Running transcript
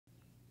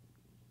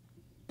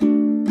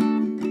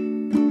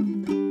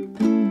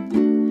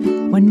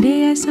One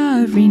day I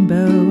saw a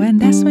rainbow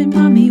and asked my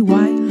mommy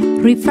why.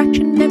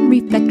 Refraction and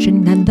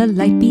reflection and the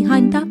light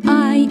behind the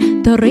eye.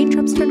 The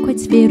raindrops turn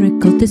quite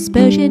spherical,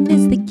 dispersion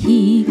is the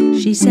key.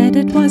 She said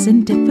it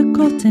wasn't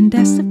difficult and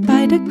asked if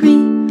I'd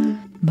agree.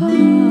 But I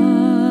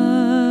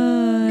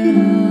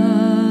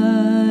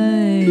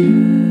heard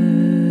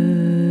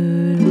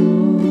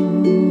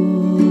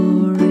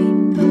all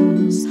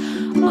rainbows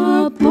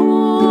are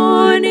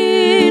born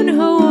in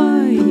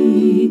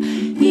Hawaii.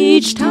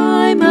 Each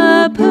time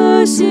a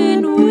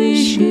person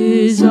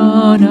wishes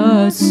on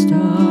a star.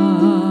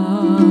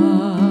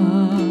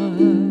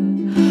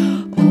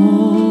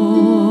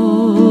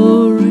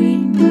 All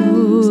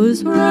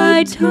rainbows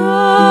ride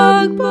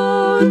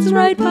tugboats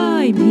right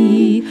by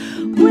me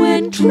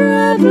when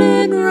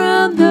traveling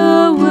round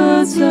the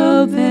world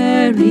so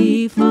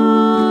very far.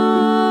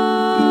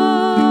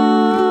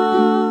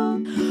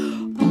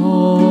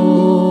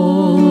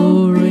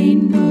 All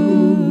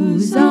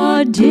rainbows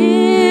are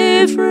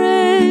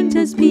different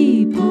as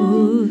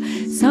people.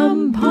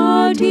 Some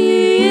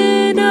party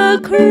in a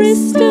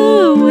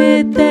crystal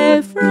with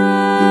their friends.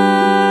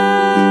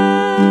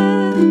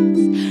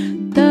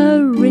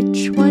 The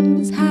rich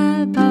ones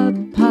have a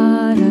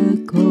pot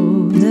of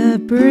gold. The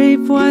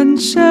brave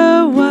ones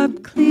show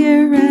up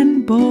clear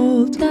and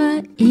bold.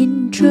 The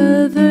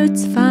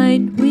introverts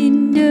find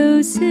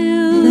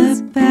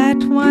windowsills. The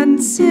fat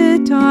ones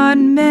sit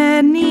on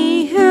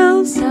many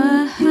hills.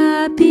 The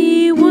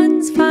happy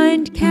ones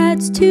find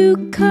cats to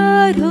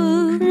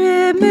cuddle.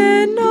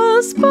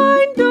 Criminals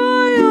find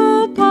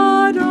oil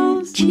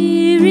bottles.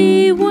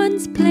 Cheery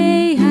ones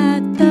play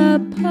at the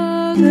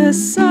park. The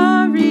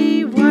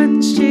sorry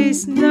ones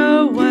chase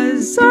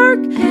Noah's Ark.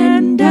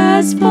 And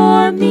as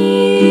for me,